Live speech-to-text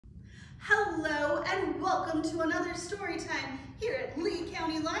Hello and welcome to another story time here at Lee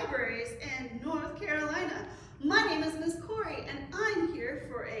County Libraries in North Carolina. My name is Miss Corrie and I'm here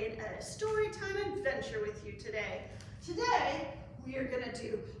for a story time adventure with you today. Today we are going to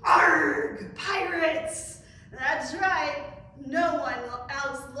do Arrrggghh! Pirates! That's right, no one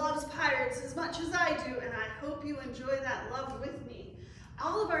else loves pirates as much as I do, and I hope you enjoy that love with me.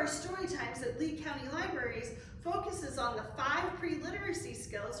 All of our story times at Lee County Libraries focuses on the 5 pre-literacy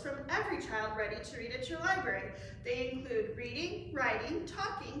skills from every child ready to read at your library. They include reading, writing,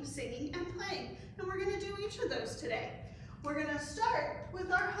 talking, singing, and playing. And we're going to do each of those today. We're going to start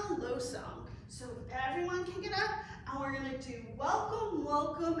with our hello song. So everyone can get up and we're going to do welcome,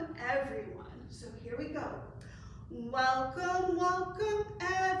 welcome everyone. So here we go. Welcome, welcome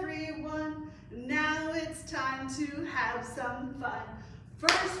everyone. Now it's time to have some fun.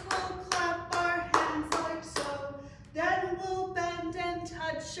 First we'll clap our hands like so, then we'll bend and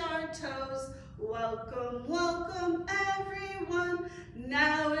touch our toes. Welcome, welcome everyone.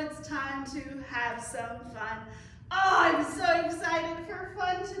 Now it's time to have some fun. Oh, I'm so excited for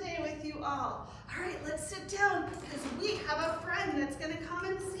fun today with you all. All right, let's sit down because we have a friend that's gonna come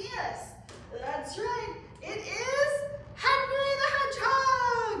and see us. That's right, it is Henry the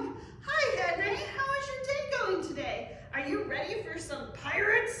Hedgehog. Hi Henry, how is your day going today? Are you ready for some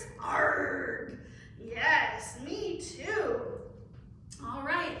pirates? Arrrgghh! Yes, me too. All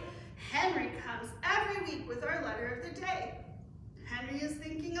right, Henry comes every week with our letter of the day. Henry is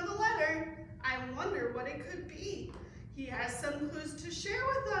thinking of a letter. I wonder what it could be. He has some clues to share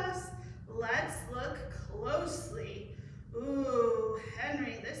with us. Let's look closely. Ooh,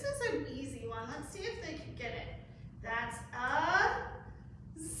 Henry, this is an easy one. Let's see if they can get it. That's a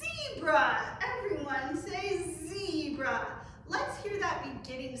zebra. Everyone say zebra. Let's hear that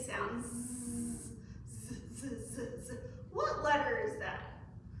beginning sound. Z, z, z, z, z. What letter is that?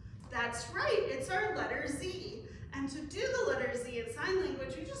 That's right, it's our letter Z. And to do the letter Z in sign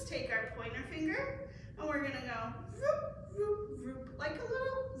language, we just take our pointer finger and we're gonna go vroop, vroop, vroop, like a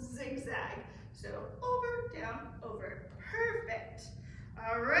little zigzag. So over, down, over. Perfect.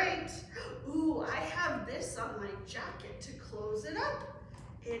 All right. Ooh, I have this on my jacket to close it up.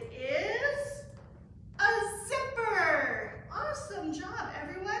 It is a zipper. Awesome job,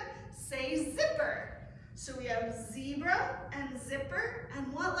 everyone. Say zipper. So we have zebra and zipper.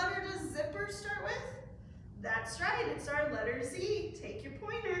 And what letter does zipper start with? That's right, it's our letter Z. Take your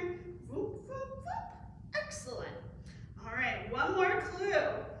pointer. Whoop, whoop, whoop. Excellent. All right, one more clue.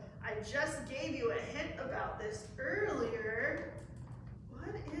 I just gave you a hint about this earlier.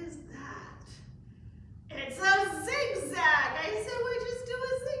 What is that? It's a zigzag. I said we just do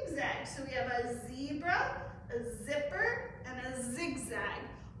a zigzag. So we have a zebra, a zipper, and a zigzag.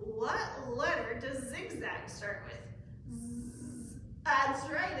 What letter does zigzag start with? Z. That's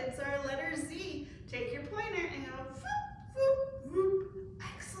right, it's our letter Z. Take your pointer and go whoop, whoop, whoop.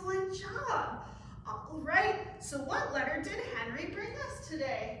 Excellent job. All right, so what letter did Henry bring us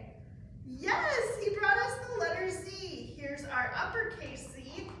today? Yes, he brought us the letter Z. Here's our uppercase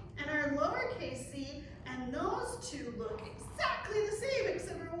Z and our lowercase z, and those two look exactly the same,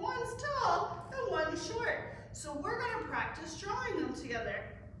 except for one's tall and one's short. So we're gonna practice drawing them together.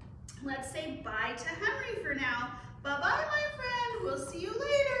 Let's say bye to Henry for now. Bye-bye, my friend. We'll see you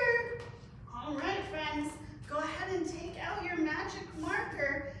later. All right, friends, go ahead and take out your magic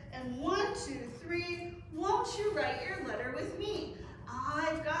marker, and 1, 2, 3, won't you write your letter with me?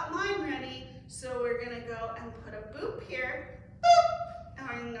 I've got mine ready, so we're gonna go and put a boop here, boop, and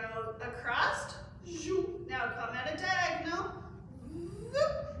we're gonna go across, zoom. Now come at a diagonal,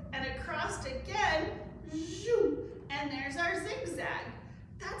 zoop, and across again, zoom, and there's our zigzag.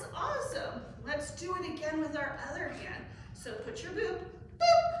 That's awesome. Let's do it again with our other hand. So put your boop,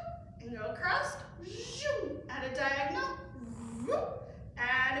 boop, and go across, zoom, at a diagonal, whoop,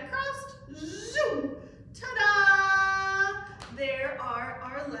 and across, zoom. Ta-da! There are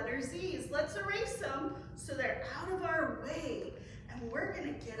our letter Z's. Let's erase them so they're out of our way. And we're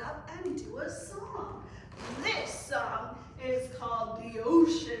gonna get up and do a song. This song is called the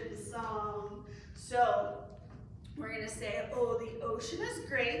Ocean Song. So we're gonna say, oh, the ocean is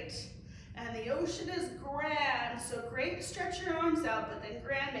great, and the ocean is grand. So great, stretch your arms out, but then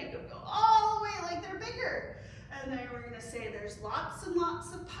grand, make them go all the way like they're bigger. And then we're gonna say there's lots and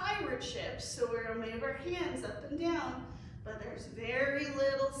lots of pirate ships. So we're gonna move our hands up and down, but there's very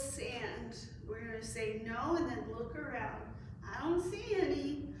little sand. We're gonna say no and then look around. I don't see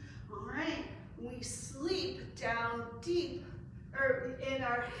any. All right, we sleep down deep, or in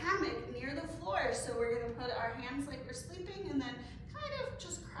our hammock near the floor. So we're gonna put our hands like we're sleeping and then kind of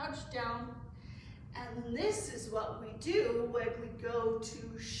just crouch down. And this is what we do when we go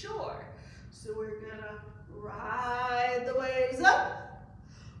to shore. So we're gonna ride the waves up.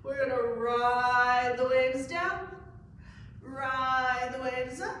 We're gonna ride the waves down. Ride the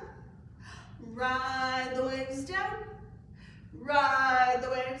waves up. Ride the waves down. Ride the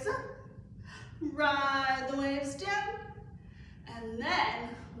waves up. Ride the waves down. And then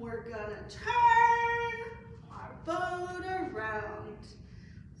we're gonna turn our boat around.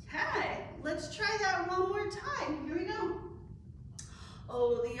 Okay, let's try that one more time. Here we go.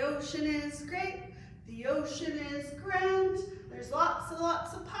 Oh, the ocean is great. The ocean is grand. There's lots and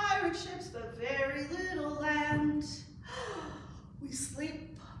lots of pirate ships, but very little land. We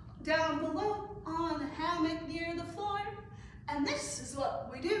sleep down below on a hammock near the floor. And this is what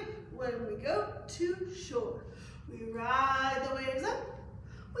we do when we go to shore. We ride the waves up.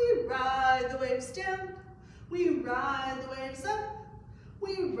 We ride the waves down. We ride the waves up.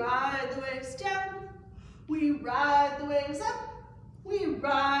 We ride the waves down. We ride the waves up. We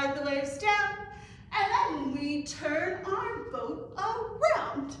ride the waves down. And then we turn our boat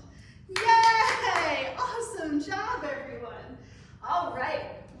around. Yay! Awesome job, everyone. All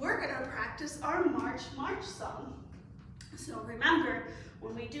right, we're gonna practice our March song. So remember,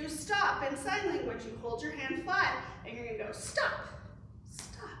 when we do stop in sign language, you hold your hand flat and you're gonna go stop,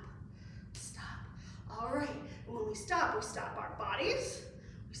 stop, stop. All right, and when we stop our bodies,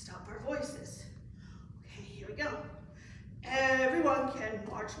 we stop our voices. Okay, here we go. Everyone can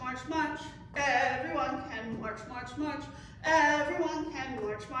march, march, march. Everyone can march, march, march. Everyone can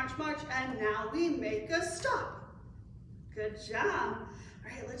march, march, march. And now we make a stop. Good job. All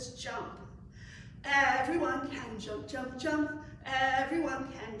right, let's jump. Everyone can jump, jump, jump.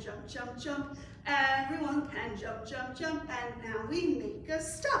 Everyone can jump, jump, jump. Everyone can jump, jump, jump. And now we make a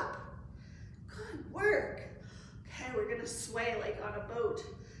stop. Good work. Okay, we're gonna sway like on a boat.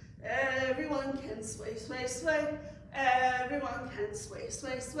 Everyone can sway, sway, sway. Everyone can sway,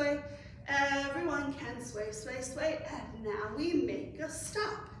 sway, sway. Everyone can sway, sway, sway. And now we make a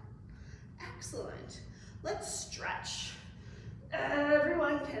stop. Excellent. Let's stretch.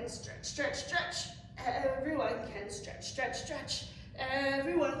 Everyone can stretch, stretch, stretch. Everyone can stretch, stretch, stretch.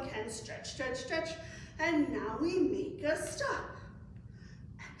 Everyone can stretch, stretch, stretch. And now we make a stop.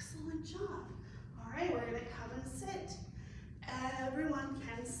 Excellent job. All right, we're gonna come and sit. Everyone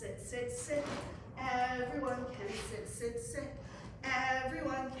can sit, sit, sit. Everyone can sit, sit, sit.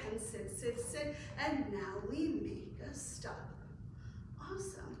 Everyone can sit, sit, sit. And now we make a stop.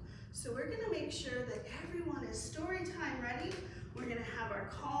 Awesome. So we're gonna make sure that everyone is story time ready. We're gonna have our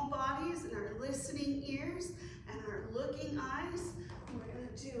calm bodies and our listening ears and our looking eyes. And we're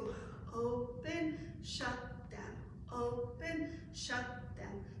gonna do open, shut them, open, shut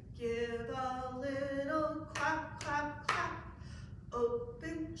them. Give a little clap, clap, clap.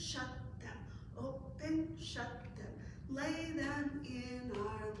 Open, shut them, open, shut them. Lay them in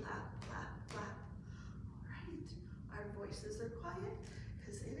our lap, lap, lap. All right, our voices are quiet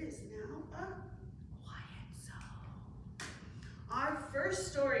because it is now a quiet zone. Our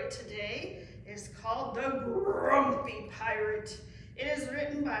first story today is called The Grumpy Pirate. It is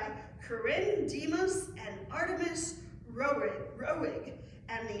written by Corinne, Demas, and Artemis Roehrig,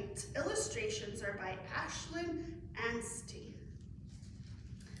 and the illustrations are by Ashlyn, Anstee.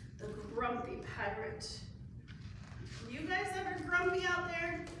 The Grumpy Pirate. You guys ever grumpy out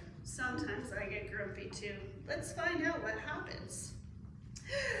there? Sometimes I get grumpy too. Let's find out what happens.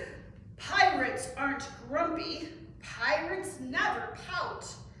 Pirates aren't grumpy. Pirates never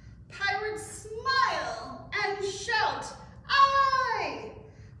pout. Pirates smile and shout, aye,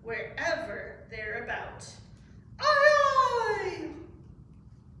 wherever they're about. Aye!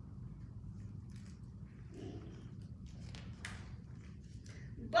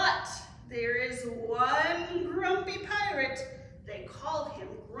 But there is one grumpy pirate. They call him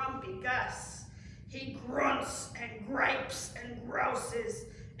Grumpy Gus. He grunts and gripes and grouses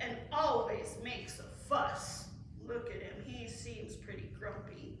and always makes a fuss. Look at him, he seems pretty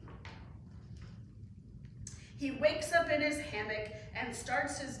grumpy. He wakes up in his hammock and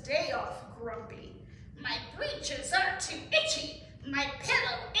starts his day off grumpy. My breeches are too itchy. My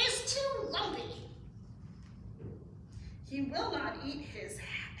pillow is too lumpy. He will not eat his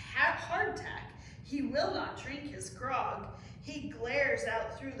hardtack. He will not drink his grog. He glares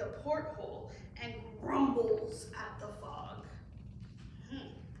out through the porthole and grumbles at the fog.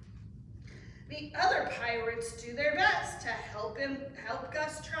 The other pirates do their best to help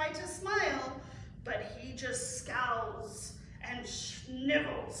Gus try to smile, but he just scowls and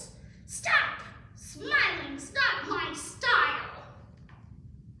snivels. Stop! Smiling's not my style!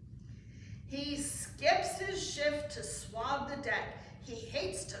 He skips his shift to swab the deck. He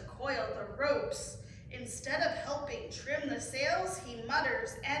hates to coil the ropes. Instead of helping trim the sails, he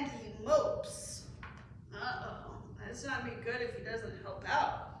mutters and he mopes. Uh-oh, that's not be good if he doesn't help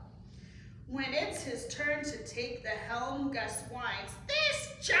out. When it's his turn to take the helm, Gus whines,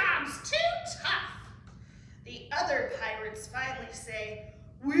 "This job's too tough." The other pirates finally say,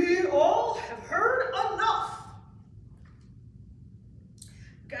 "We all have heard enough."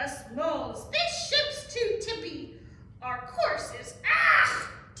 Gus moans, "This ship's too tippy. Our course is,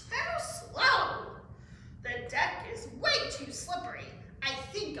 too slow. The deck is way too slippery. I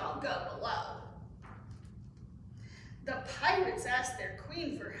think I'll go below." The pirates ask their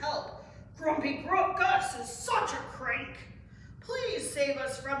queen for help. "Grumpy Gus is such a crank. Please save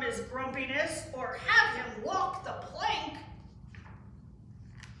us from his grumpiness or have him walk the plank."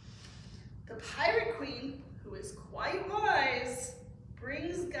 The pirate queen, who is quite wise,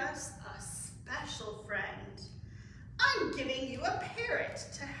 brings Gus a special friend. "I'm giving you a parrot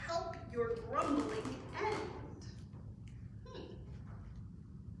to help your grumbling end."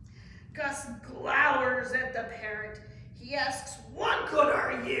 Gus glowers at the parrot. He asks, "What good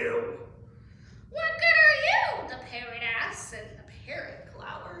are you?" "What good are you?" the parrot asks, and the parrot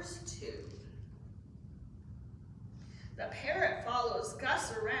glowers too. The parrot follows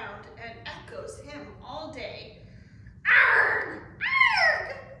Gus around and echoes him all day. "Arrrgghh!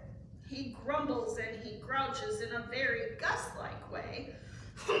 Arrrgghh!" He grumbles and he grouches in a very Gus-like way.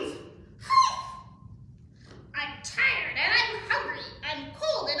 "I'm tired and I'm hungry. I'm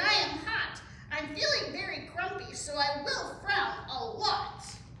cold and I am hot. I'm feeling very grumpy, so I will frown a lot."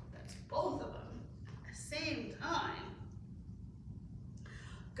 That's both of them at the same time.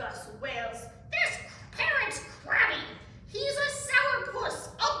 Gus wails, "This parrot's crabby. He's a sourpuss,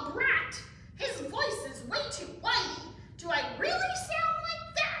 a brat. His voice is way too whiny. Do I really sound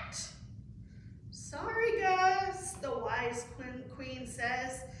like that?" "Sorry, Gus," the wise queen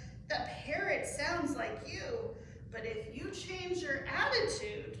says. "The parrot sounds like you, but if you change your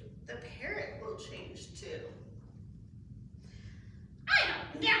attitude, the parrot will change too." "I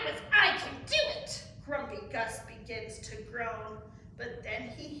don't know if I can do it," Grumpy Gus begins to groan, but then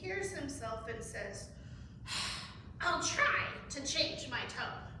he hears himself and says, "I'll try to change my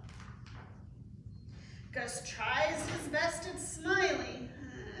tone." Gus tries his best at smiling.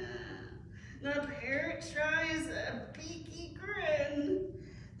 The parrot tries a beaky grin.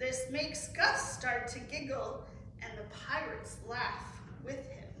 This makes Gus start to giggle, and the pirates laugh with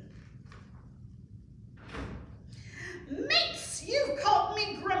him. "Mates, you've called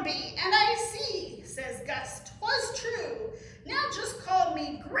me grumpy, and I see," says Gus. "'Twas true. Now just call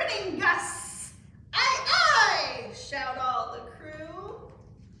me Grinning Gus." "Aye, aye," shout all the crew.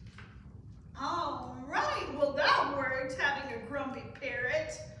 All right, well that worked, having a grumpy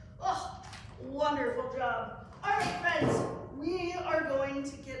parrot. Oh, wonderful job. All right, friends, we are going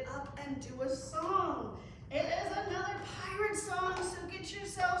to get up and do a song. It is another pirate song, so get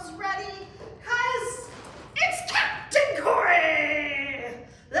yourselves ready, because it's Captain Corrie!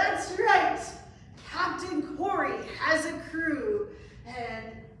 That's right, Captain Corrie has a crew,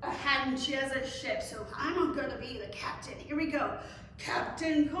 and she has a ship, so I'm gonna be the captain. Here we go.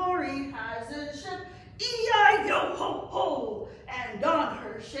 Captain Corrie has a ship, E-I-O-ho-ho, and on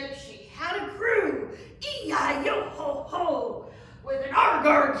her ship she had a crew, E-I-O-ho-ho, with an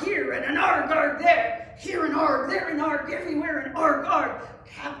arrrggghh here and an arrrggghh there, here an arrgh, there an arrgh, everywhere an arrgghh.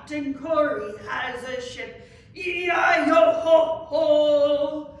 Captain Corrie has a ship, E-I-O-ho-ho.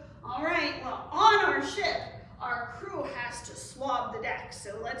 All right, well, on our ship, our crew has to swab the deck,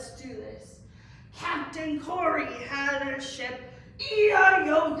 so let's do this. Captain Corrie had a ship,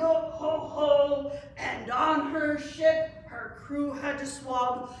 E-I-O-ho-ho, and on her ship, her crew had to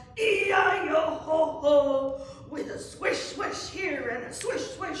swab, E-I-O-ho-ho, with a swish, swish here and a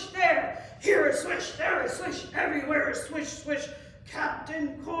swish, swish there, here a swish, there a swish, everywhere a swish, swish.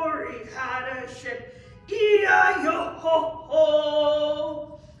 Captain Corrie had a ship, E-I-O-ho-ho.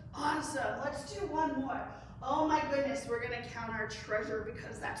 Awesome, let's do one more. Oh my goodness, we're gonna count our treasure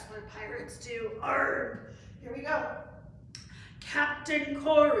because that's what pirates do. Arrgh. Here we go. Captain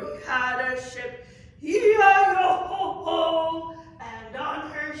Corrie had a ship, E-I-O-ho-ho, and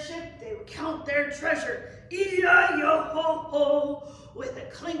on her ship they would count their treasure, E-I-O-ho-ho, with a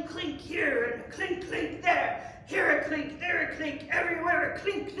clink, clink here and a clink, clink there, here a clink, there a clink, everywhere a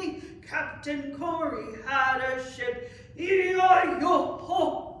clink, clink. Captain Corrie had a ship,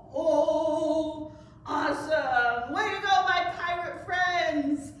 E-I-O-ho-ho. Awesome! Way to go, my pirate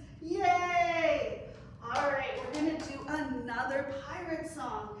friends! Yay! All right, we're gonna do another pirate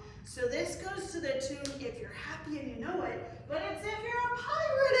song. So this goes to the tune If You're Happy and You Know It, but it's If You're a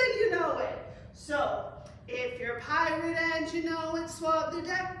Pirate and You Know It. So If you're a pirate and you know it, swab the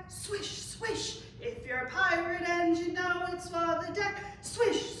deck, swish, swish. If you're a pirate and you know it, swab the deck,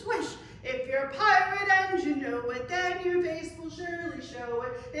 swish, swish. If you're a pirate and you know it, then your face will surely show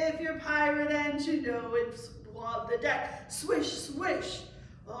it. If you're a pirate and you know it, swab the deck, swish, swish.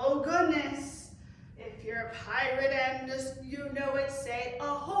 Oh goodness. If you're a pirate and you know it, say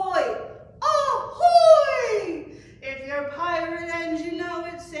ahoy, ahoy. If you're a pirate and you know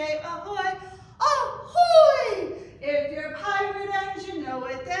it, say ahoy, ahoy. If you're a pirate and you know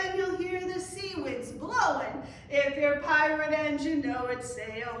it, then you'll hear the sea winds blowing. If you're a pirate and you know it,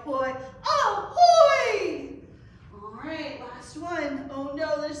 say ahoy, ahoy. All right, last one. Oh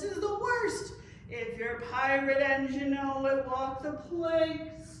no, this is the worst. If you're a pirate and you know it, walk the plank,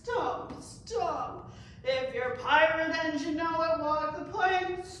 stomp, stomp. If you're a pirate and you know it, walk the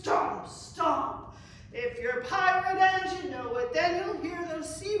plank, stomp, stomp. If you're a pirate and you know it, then you'll hear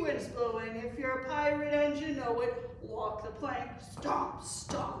those sea winds blowing. If you're a pirate and you know it, walk the plank, stomp,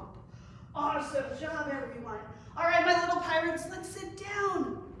 stomp. Awesome job, everyone. All right, my little pirates, let's sit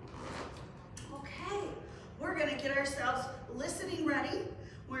down. Okay, we're gonna get ourselves listening ready.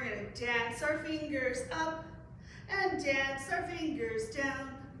 We're gonna dance our fingers up and dance our fingers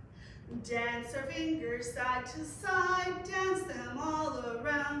down. Dance our fingers side to side, dance them all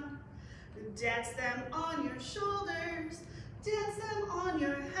around. Dance them on your shoulders, dance them on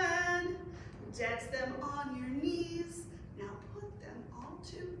your head, dance them on your knees. Now put them all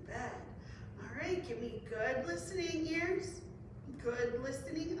to bed. All right, give me good listening ears, good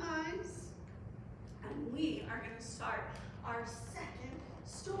listening eyes. And we are going to start our second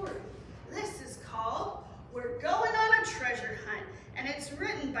story. This is called We're Going on a Treasure Hunt, and it's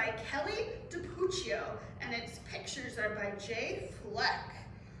written by DiPucchio, and its pictures are by Fleck.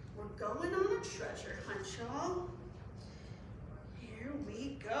 We're going on a treasure hunt, y'all. Here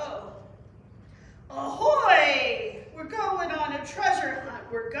we go. Ahoy! We're going on a treasure hunt.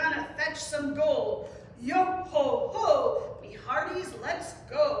 We're gonna fetch some gold. Yo ho ho, me hearties, let's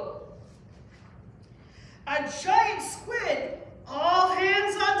go. A giant squid, all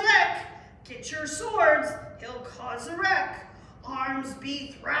hands on deck. Get your swords, he'll cause a wreck. Arms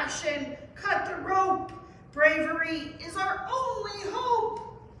be thrashing, cut the rope. Bravery is our only hope.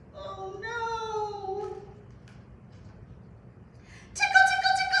 Oh no! Tickle,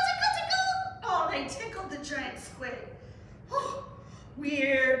 tickle, tickle, tickle, tickle! Oh, they tickled the giant squid. Oh,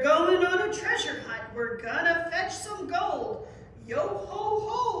 we're going on a treasure hunt. We're gonna fetch some gold. Yo ho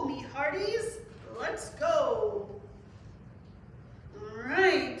ho, me hearties, let's go. All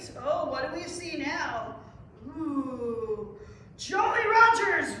right. Oh, what do we see now? Ooh, Jolly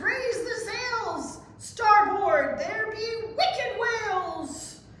Rogers, raise the sails. Starboard, there be wicked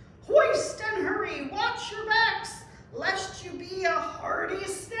whales. Hoist and hurry, watch your backs, lest you be a hearty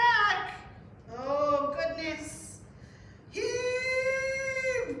snack. Oh, goodness.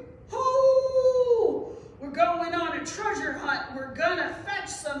 Heave! Ho! We're going on a treasure hunt. We're gonna fetch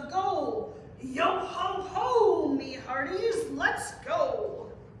some gold. Yo ho ho, me hearties, let's go.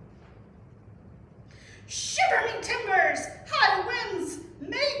 Shiver me timbers, high winds,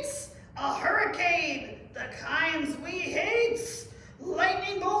 mates, a hurricane, the kinds we hates.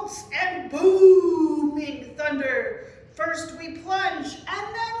 Lightning bolts and booming thunder. First we plunge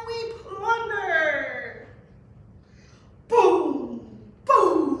and then we plunder. Boom,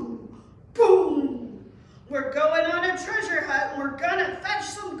 boom, boom. We're going on a treasure hunt. We're gonna fetch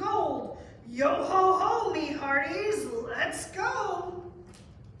some gold. Yo ho ho, me hearties, let's go.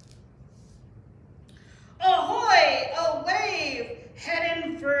 Ahoy, a wave,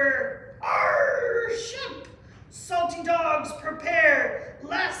 heading for our ship. Salty dogs prepare,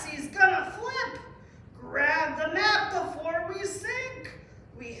 lassie's gonna flip. Grab the map before we sink.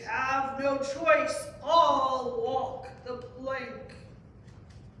 We have no choice, all walk the plank.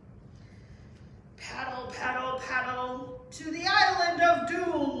 Paddle, paddle, paddle, to the island of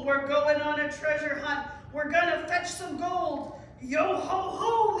doom. We're going on a treasure hunt. We're gonna fetch some gold. Yo ho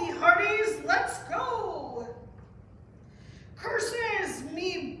ho, me hearties, let's go. Curses,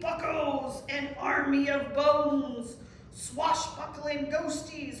 me buckos, an army of bones. Swashbuckling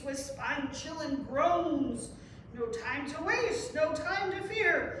ghosties with spine-chilling groans. No time to waste, no time to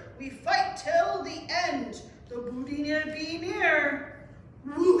fear. We fight till the end, the booty be near.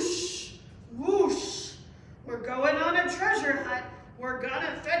 Whoosh, whoosh. We're going on a treasure hunt. We're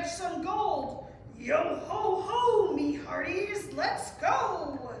gonna fetch some gold. Yo ho ho, me hearties, let's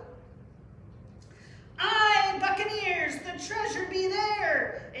go. Aye, buccaneers, the treasure be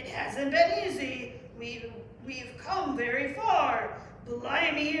there. It hasn't been easy. We've come very far.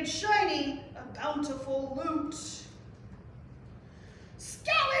 Blimey, it's shiny, a bountiful loot.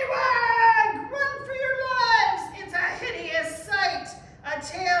 Scallywag, run for your lives. a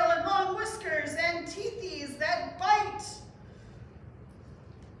tail and long whiskers and teethies that bite.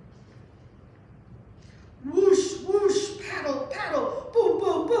 Whoosh, whoosh, paddle, paddle, boom,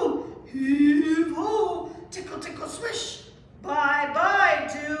 boom, boom, heave ho, tickle, tickle, swish. Bye, bye,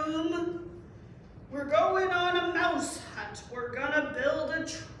 doom. We're going on a mouse hunt. We're gonna build a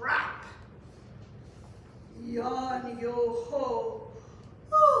trap. Yawn, yo ho.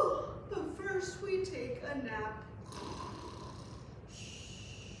 Oh, but first we take a nap.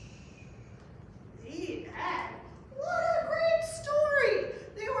 Hey, Dad, what a great story.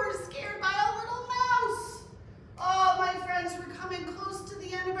 They were scared by a little mouse. Oh, my friends, we're coming close to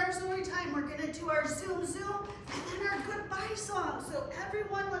the end of our story time. We're gonna do our zoom, zoom, and then our goodbye song. So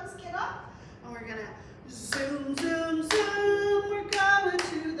everyone, let's get up, and we're gonna zoom, zoom, zoom. We're going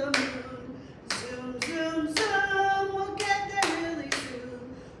to the moon. Zoom, zoom, zoom. We'll get there really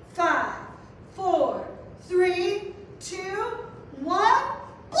soon. 5, 4, 3, 2, 1.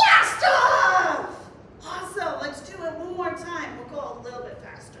 Blast off! Awesome. Let's do it one more time. We'll go a little bit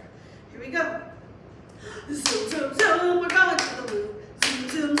faster. Here we go. Zoom, zoom, zoom. We're going to the moon. Zoom,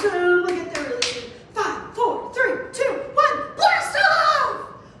 zoom, zoom. We'll get there really soon. 5, 4, 3, 2, 1. Blast off!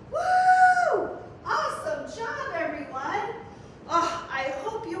 Woo! Awesome job, everyone. Oh, I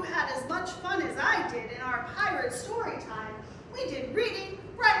hope you had as much fun as I did in our pirate story time. We did reading,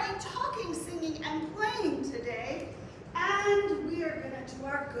 writing, talking, singing, and playing today. And we are going to do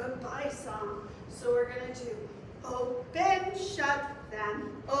our goodbye song. So we're going to do open, shut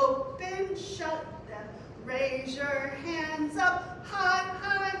them, open, shut them. Raise your hands up, high,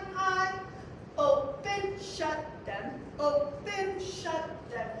 high, high. Open, shut them, open, shut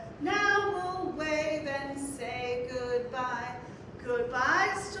them. Now we'll wave and say goodbye.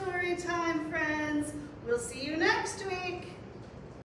 Goodbye, story time, friends. We'll see you next week.